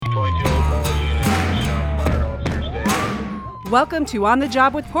Welcome to On the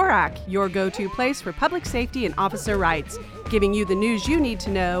Job with PORAC, your go-to place for public safety and officer rights, giving you the news you need to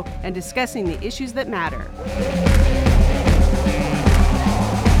know and discussing the issues that matter.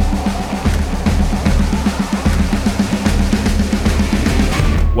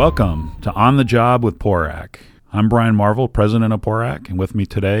 Welcome to On the Job with PORAC. I'm Brian Marvel, President of PORAC, and with me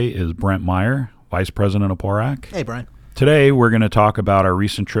today is Brent Meyer, Vice President of PORAC. Hey, Brian. Today we're going to talk about our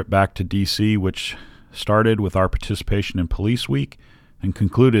recent trip back to D.C., which started with our participation in Police Week and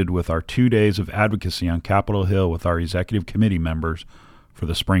concluded with our 2 days of advocacy on Capitol Hill with our executive committee members for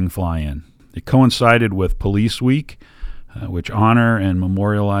the spring fly-in. It coincided with Police Week, which honor and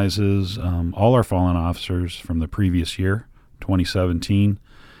memorializes all our fallen officers from the previous year, 2017.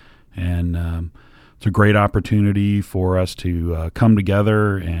 And it's a great opportunity for us to come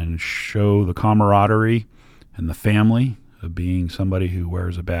together and show the camaraderie and the family of being somebody who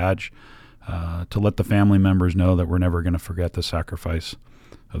wears a badge, to let the family members know that we're never going to forget the sacrifice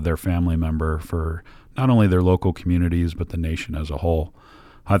of their family member for not only their local communities but the nation as a whole.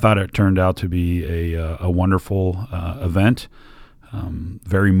 I thought it turned out to be a wonderful event,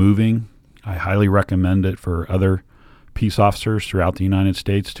 very moving. I highly recommend it for other peace officers throughout the United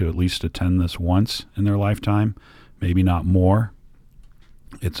States to at least attend this once in their lifetime, maybe not more.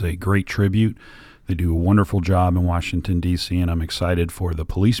 It's a great tribute. They do a wonderful job in Washington, D.C., and I'm excited for the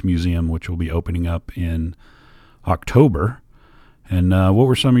Police Museum, which will be opening up in October. And what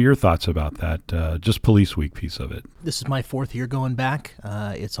were some of your thoughts about that, just Police Week piece of it? This is my fourth year going back.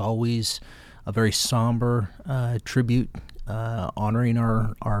 It's always a very somber tribute honoring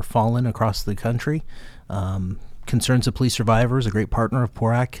our fallen across the country. Concerns of Police Survivors, a great partner of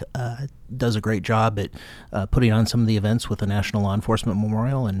PORAC, does a great job at putting on some of the events with the National Law Enforcement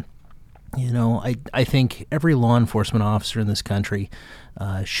Memorial. And you know, I think every law enforcement officer in this country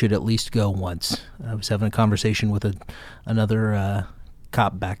should at least go once. I was having a conversation with another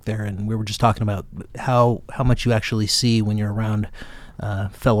cop back there, and we were just talking about how much you actually see when you're around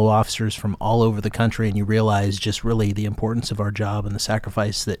fellow officers from all over the country, and you realize just really the importance of our job and the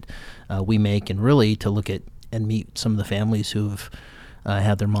sacrifice that we make, and really to look at and meet some of the families who've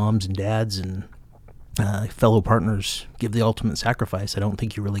had their moms and dads and fellow partners give the ultimate sacrifice. I don't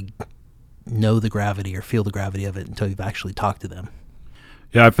think you really know the gravity or feel the gravity of it until you've actually talked to them.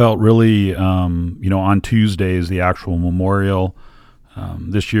 Yeah, I felt really, on Tuesdays, the actual memorial.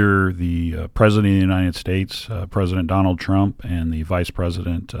 This year, the President of the United States, President Donald Trump, and the Vice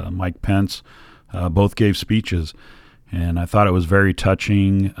President, Mike Pence, both gave speeches. And I thought it was very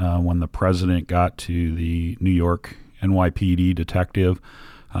touching when the President got to the New York NYPD detective.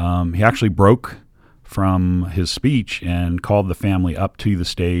 He actually broke from his speech and called the family up to the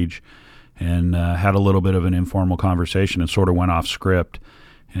stage and had a little bit of an informal conversation and sort of went off script.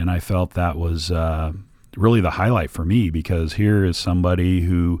 And I felt that was really the highlight for me, because here is somebody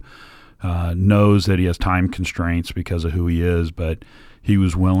who knows that he has time constraints because of who he is, but he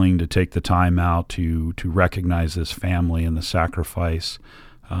was willing to take the time out to recognize this family and the sacrifice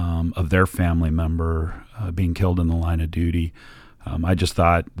of their family member being killed in the line of duty. I just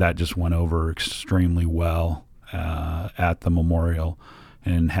thought that just went over extremely well at the memorial.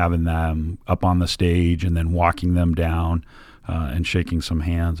 And having them up on the stage and then walking them down and shaking some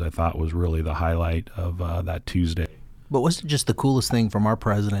hands, I thought was really the highlight of that Tuesday. But wasn't just the coolest thing from our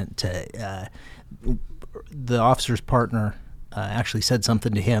president to the officer's partner actually said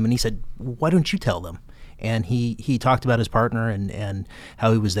something to him, and he said, "Why don't you tell them?" And he talked about his partner and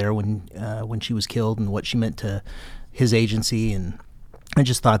how he was there when she was killed and what she meant to his agency. And I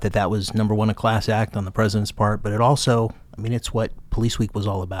just thought that was, number one, a class act on the president's part, but it also, it's what Police Week was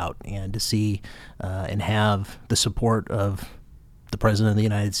all about. And to see and have the support of the President of the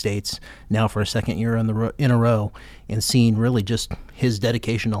United States now for a second year in a row, and seeing really just his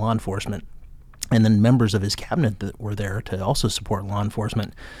dedication to law enforcement, and then members of his cabinet that were there to also support law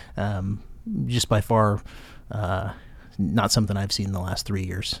enforcement, just by far not something I've seen in the last 3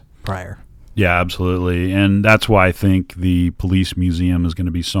 years prior. Yeah, absolutely. And that's why I think the Police Museum is going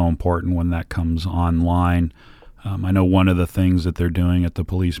to be so important when that comes online. I know one of the things that they're doing at the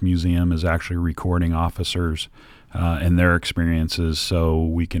Police Museum is actually recording officers and their experiences, so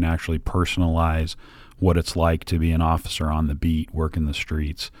we can actually personalize what it's like to be an officer on the beat, working the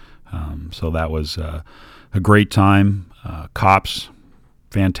streets. So that was a great time. Cops,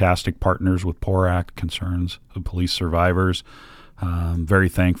 fantastic partners with PORAC, Concerns of Police Survivors. Very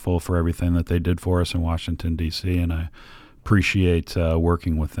thankful for everything that they did for us in Washington, D.C., and I appreciate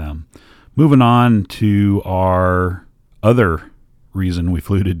working with them. Moving on to our other reason we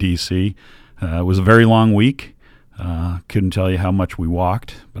flew to D.C. It was a very long week. Couldn't tell you how much we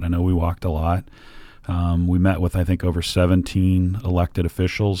walked, but I know we walked a lot. We met with, I think, over 17 elected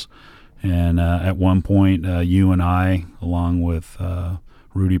officials. And at one point, you and I, along with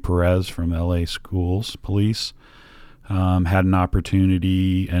Rudy Perez from LA Schools Police, had an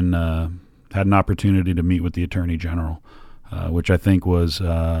opportunity to meet with the Attorney General, which I think was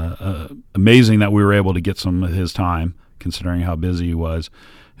amazing that we were able to get some of his time, considering how busy he was,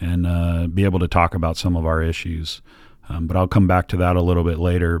 and be able to talk about some of our issues. But I'll come back to that a little bit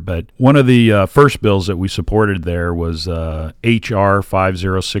later. But one of the first bills that we supported there was H.R.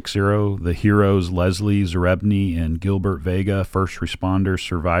 5060, the Heroes Leslie Zarebny and Gilbert Vega First Responders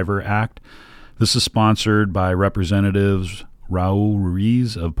Survivor Act. This is sponsored by Representatives Raul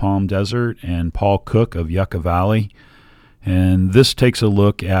Ruiz of Palm Desert and Paul Cook of Yucca Valley. And this takes a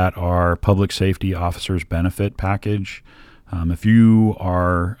look at our public safety officers benefit package. If you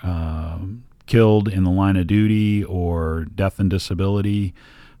are killed in the line of duty or death and disability,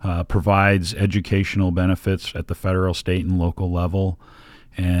 provides educational benefits at the federal, state, and local level.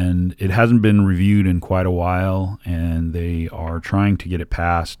 And it hasn't been reviewed in quite a while, and they are trying to get it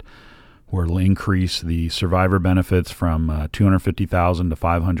passed where it'll increase the survivor benefits from $250,000 to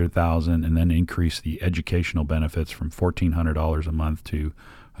 $500,000, and then increase the educational benefits from $1,400 a month to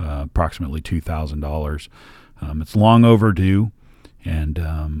approximately $2,000. It's long overdue.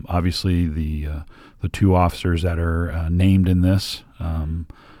 And obviously the two officers that are named in this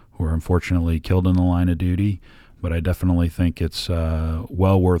were unfortunately killed in the line of duty, but I definitely think it's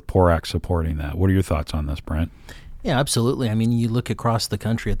well worth PORAC supporting that. What are your thoughts on this, Brent? Yeah, absolutely. I mean, you look across the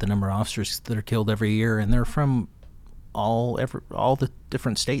country at the number of officers that are killed every year, and they're from all the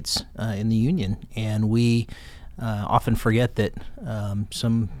different states in the union, and we often forget that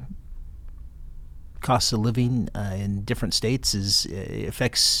some cost of living in different states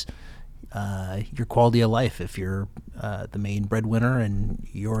affects your quality of life. If you're the main breadwinner and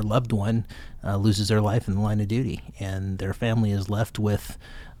your loved one loses their life in the line of duty, and their family is left with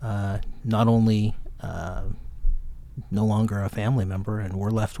not only no longer a family member, and we're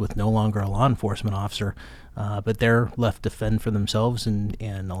left with no longer a law enforcement officer, but they're left to fend for themselves, and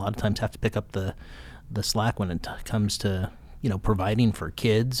a lot of times have to pick up the slack when it comes to providing for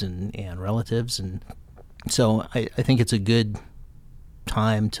kids and relatives. And so I think it's a good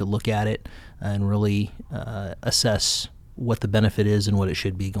time to look at it and really assess what the benefit is and what it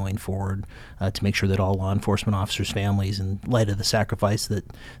should be going forward, to make sure that all law enforcement officers' families, in light of the sacrifice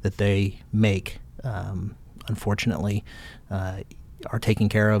that they make, unfortunately, are taken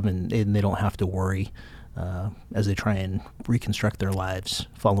care of, and they don't have to worry as they try and reconstruct their lives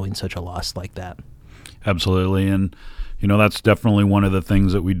following such a loss like that. Absolutely. And that's definitely one of the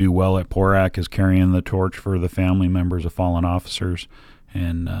things that we do well at PORAC, is carrying the torch for the family members of fallen officers.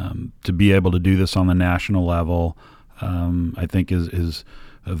 And to be able to do this on the national level, I think is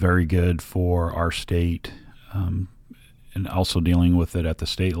very good for our state, and also dealing with it at the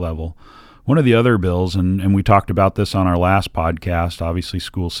state level. One of the other bills, and we talked about this on our last podcast, obviously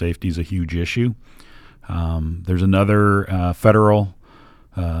school safety is a huge issue. There's another federal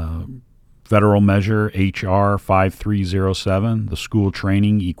measure, H.R. 5307, the School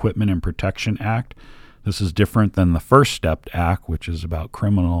Training, Equipment, and Protection Act. This is different than the First Step Act, which is about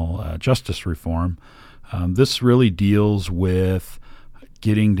criminal justice reform. This really deals with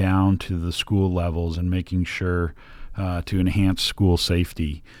getting down to the school levels and making sure to enhance school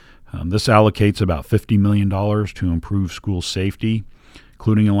safety. This allocates about $50 million to improve school safety,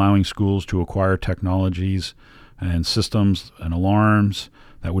 including allowing schools to acquire technologies and systems and alarms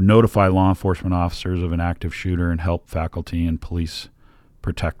that would notify law enforcement officers of an active shooter and help faculty and police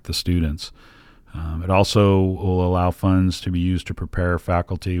protect the students. It also will allow funds to be used to prepare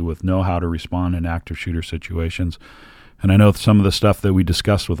faculty with know-how to respond in active shooter situations. And I know some of the stuff that we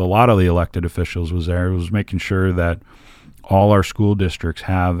discussed with a lot of the elected officials was making sure that all our school districts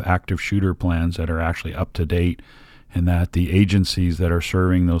have active shooter plans that are actually up to date, and that the agencies that are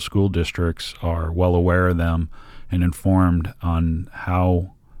serving those school districts are well aware of them and informed on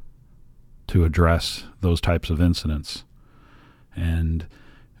how to address those types of incidents. And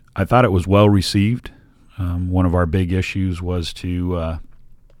I thought it was well received. One of our big issues was to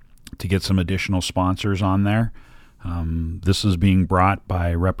get some additional sponsors on there. This is being brought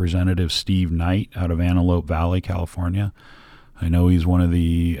by Representative Steve Knight out of Antelope Valley, California. I know he's one of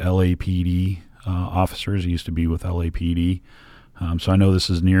the LAPD officers. He used to be with LAPD. So I know this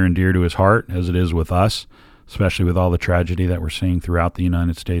is near and dear to his heart, as it is with us, especially with all the tragedy that we're seeing throughout the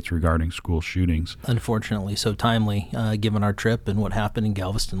United States regarding school shootings. Unfortunately, so timely, given our trip and what happened in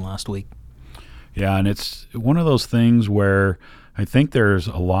Galveston last week. Yeah, and it's one of those things where I think there's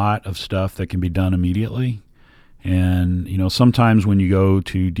a lot of stuff that can be done immediately, And, sometimes when you go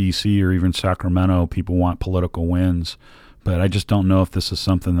to D.C. or even Sacramento, people want political wins. But I just don't know if this is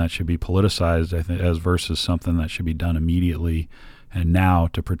something that should be politicized as versus something that should be done immediately and now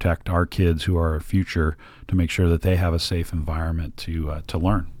to protect our kids who are our future, to make sure that they have a safe environment to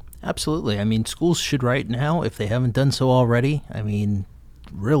learn. Absolutely. I mean, schools should right now, if they haven't done so already,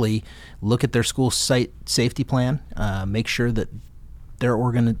 really look at their school site safety plan, make sure that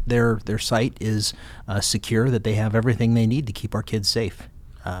their site is secure, that they have everything they need to keep our kids safe.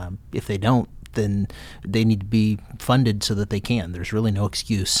 If they don't, then they need to be funded so that they can. There's really no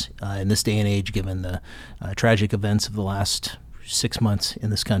excuse in this day and age, given the tragic events of the last 6 months in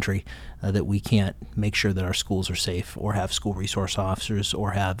this country, that we can't make sure that our schools are safe or have school resource officers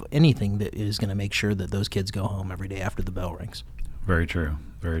or have anything that is going to make sure that those kids go home every day after the bell rings. Very true.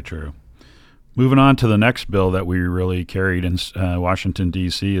 Very true. Moving on to the next bill that we really carried in Washington,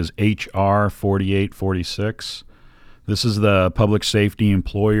 D.C. is H.R. 4846. This is the Public Safety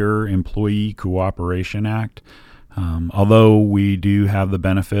Employee Cooperation Act. Although we do have the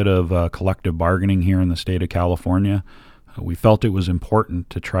benefit of collective bargaining here in the state of California, we felt it was important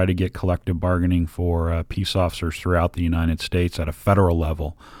to try to get collective bargaining for peace officers throughout the United States at a federal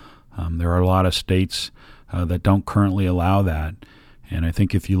level. There are a lot of states that don't currently allow that. And I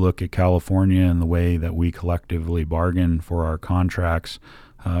think if you look at California and the way that we collectively bargain for our contracts,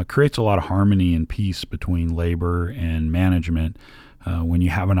 creates a lot of harmony and peace between labor and management when you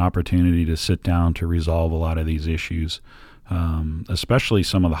have an opportunity to sit down to resolve a lot of these issues, especially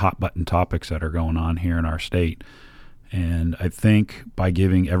some of the hot button topics that are going on here in our state. And I think by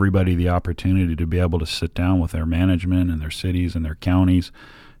giving everybody the opportunity to be able to sit down with their management and their cities and their counties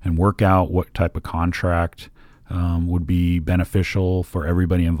and work out what type of contract would be beneficial for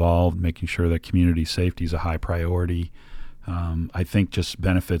everybody involved, making sure that community safety is a high priority, I think just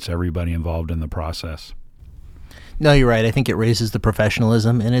benefits everybody involved in the process. No, you're right. I think it raises the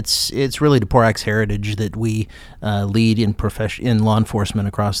professionalism, and it's really DePorac's heritage that we lead in law enforcement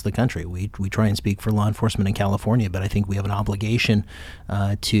across the country. We try and speak for law enforcement in California, but I think we have an obligation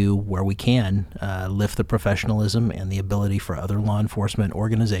to, where we can, lift the professionalism and the ability for other law enforcement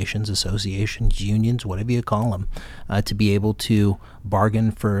organizations, associations, unions, whatever you call them, to be able to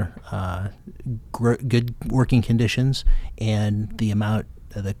bargain for good working conditions and the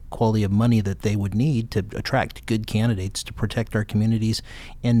quality of money that they would need to attract good candidates to protect our communities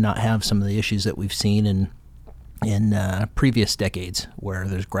and not have some of the issues that we've seen in previous decades where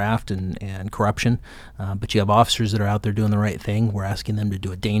there's graft and corruption. But you have officers that are out there doing the right thing. We're asking them to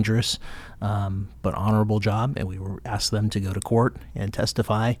do a dangerous but honorable job, and we ask them to go to court and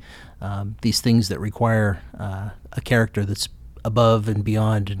testify. These things that require a character that's above and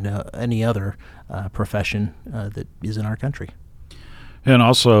beyond any other profession that is in our country. And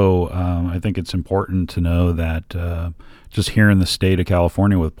also, I think it's important to know that just here in the state of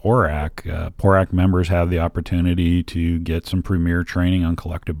California with PORAC, PORAC members have the opportunity to get some premier training on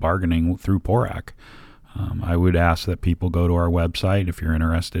collective bargaining through PORAC. I would ask that people go to our website if you're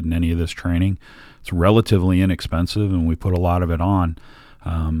interested in any of this training. It's relatively inexpensive, and we put a lot of it on.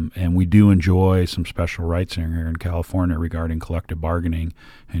 And we do enjoy some special rights here in California regarding collective bargaining,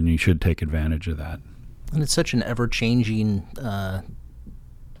 and you should take advantage of that. And it's such an ever-changing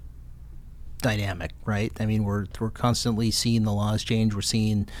dynamic, right? I mean, we're constantly seeing the laws change. We're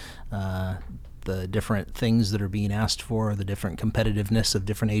seeing the different things that are being asked for, the different competitiveness of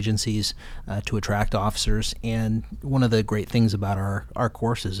different agencies to attract officers. And one of the great things about our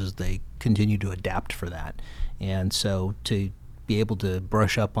courses is they continue to adapt for that. And so to be able to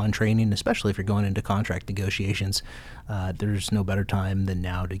brush up on training, especially if you're going into contract negotiations, there's no better time than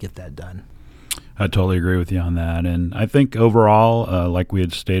now to get that done. I totally agree with you on that. And I think overall, like we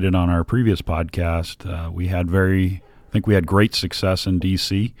had stated on our previous podcast, we had great success in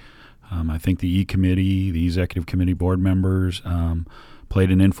D.C. I think the E-Committee, the Executive Committee board members played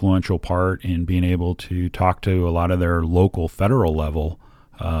an influential part in being able to talk to a lot of their local federal level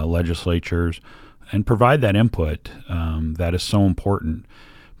legislatures and provide that input that is so important,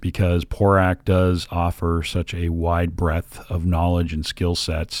 because PORAC does offer such a wide breadth of knowledge and skill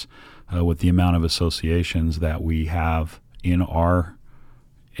sets with the amount of associations that we have in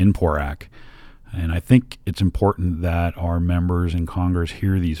PORAC. And I think it's important that our members in Congress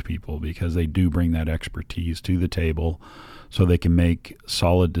hear these people, because they do bring that expertise to the table so they can make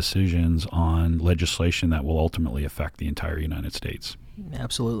solid decisions on legislation that will ultimately affect the entire United States.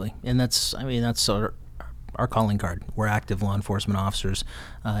 Absolutely. And that's our calling card. We're active law enforcement officers,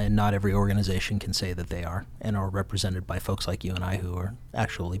 and not every organization can say that they are and are represented by folks like you and I who are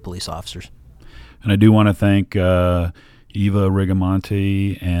actually police officers. And I do want to thank Eva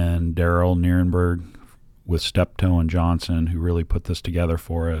Rigamonti and Daryl Nierenberg with Steptoe and Johnson, who really put this together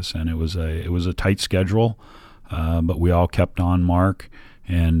for us. And it was a tight schedule, but we all kept on mark,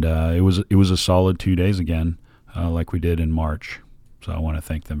 and it was a solid 2 days again, like we did in March. So I want to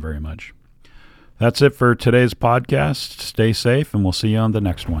thank them very much. That's it for today's podcast. Stay safe, and we'll see you on the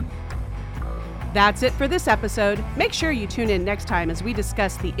next one. That's it for this episode. Make sure you tune in next time as we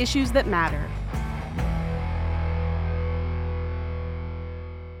discuss the issues that matter.